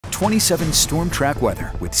2027 Storm Track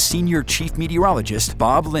weather with Senior Chief Meteorologist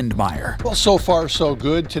Bob Lindmeier. Well, so far so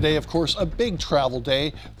good. Today, of course, a big travel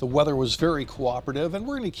day. The weather was very cooperative, and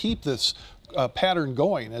we're going to keep this pattern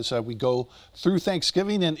going as we go through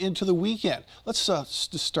Thanksgiving and into the weekend. Let's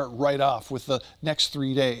just start right off with the next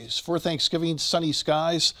 3 days. For Thanksgiving, sunny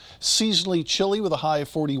skies, seasonally chilly with a high of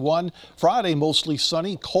 41. Friday, mostly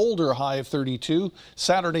sunny, colder, high of 32.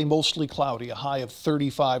 Saturday, mostly cloudy, a high of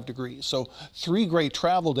 35 degrees. So 3 great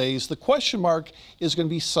travel days. The question mark is going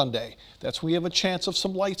to be Sunday. That's when we have a chance of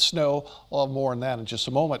some light snow. I'll have more on that in just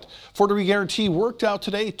a moment. 4-degree guarantee worked out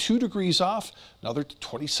today, 2 degrees off. Another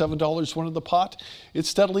 $27 went in the pot. It's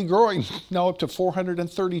steadily growing, now up to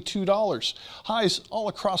 $432. Highs all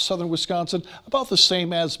across southern Wisconsin, about the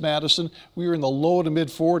same as Madison. We were in the low to mid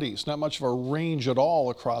 40s, not much of a range at all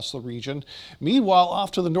across the region. Meanwhile,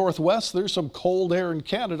 off to the northwest, there's some cold air in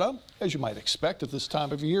Canada, as you might expect at this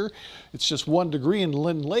time of year. It's just 1 degree in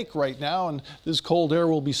Lynn Lake right now, and this cold air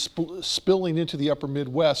will be spilling into the upper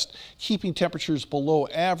Midwest, keeping temperatures below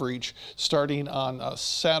average starting on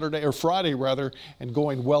Friday rather, and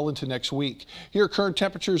going well into next week. Here, current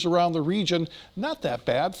temperatures around the region, not that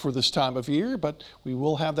bad for this time of year, but we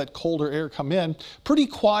will have that colder air come in. Pretty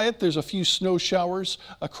quiet. There's a few snow showers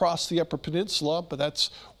across the upper peninsula, but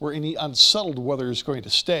that's where any unsettled weather is going to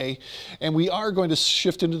stay. And we are going to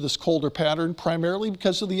shift into this colder pattern primarily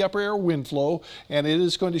because of the upper air wind flow, and it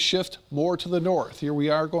is going to shift more to the north. Here we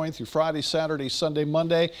are going through Friday, Saturday, Sunday,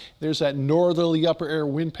 Monday. There's that northerly upper air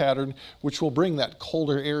wind pattern, which will bring that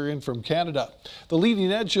colder air in from Canada. The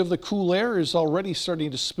leading edge of the cool air is already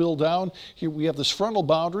starting to spill down. Here we have this frontal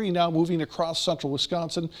boundary now moving across central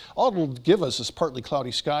Wisconsin. All it will give us is partly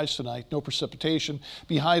cloudy skies tonight, no precipitation.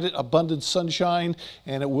 Behind it, abundant sunshine,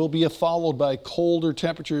 and it will be followed by colder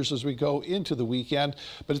temperatures as we go into the weekend.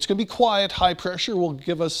 But it's going to be quiet. High pressure will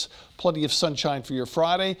give us plenty of sunshine for your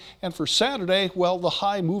Friday. And for Saturday, well, the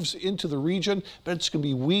high moves into the region, but it's going to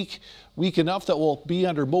be weak enough that we'll be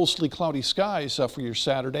under mostly cloudy skies for your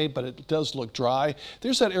Saturday, but it does look dry.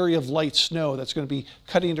 There's that area of light snow that's going to be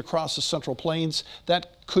cutting across the central plains.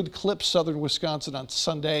 That could clip southern Wisconsin on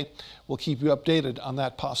Sunday. We'll keep you updated on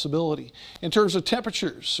that possibility. In terms of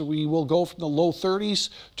temperatures, we will go from the low 30s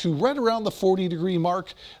to right around the 40-degree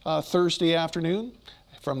mark Thursday afternoon.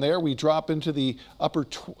 From there, we drop into the upper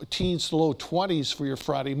teens to low 20s for your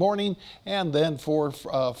Friday morning, and then for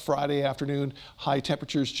Friday afternoon, high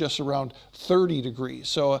temperatures just around 30 degrees.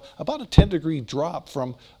 So about a 10-degree drop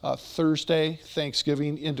from Thursday,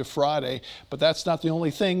 Thanksgiving into Friday. But that's not the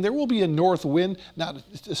only thing. There will be a north wind, not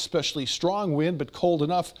especially strong wind, but cold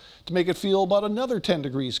enough to make it feel about another 10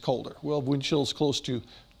 degrees colder. We'll have wind chills close to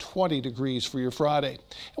 20 degrees for your Friday.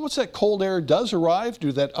 And once that cold air does arrive due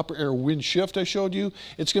to that upper air wind shift I showed you,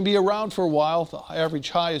 it's going to be around for a while. The average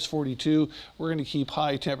high is 42. We're going to keep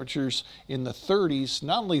high temperatures in the 30s,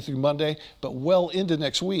 not only through Monday, but well into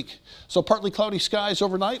next week. So partly cloudy skies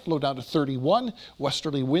overnight, low down to 31.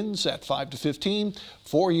 Westerly winds at 5 to 15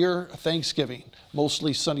 for your Thanksgiving.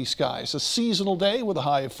 Mostly sunny skies. A seasonal day with a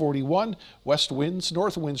high of 41. West winds,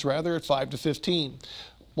 north winds rather, at 5 to 15.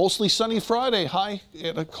 Mostly sunny Friday, high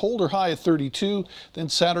at a colder high of 32. Then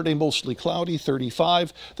Saturday, mostly cloudy,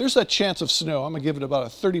 35. There's that chance of snow. I'm going to give it about a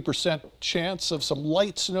 30% chance of some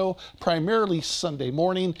light snow, primarily Sunday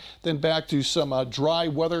morning. Then back to some dry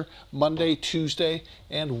weather Monday, Tuesday,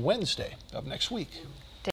 and Wednesday of next week.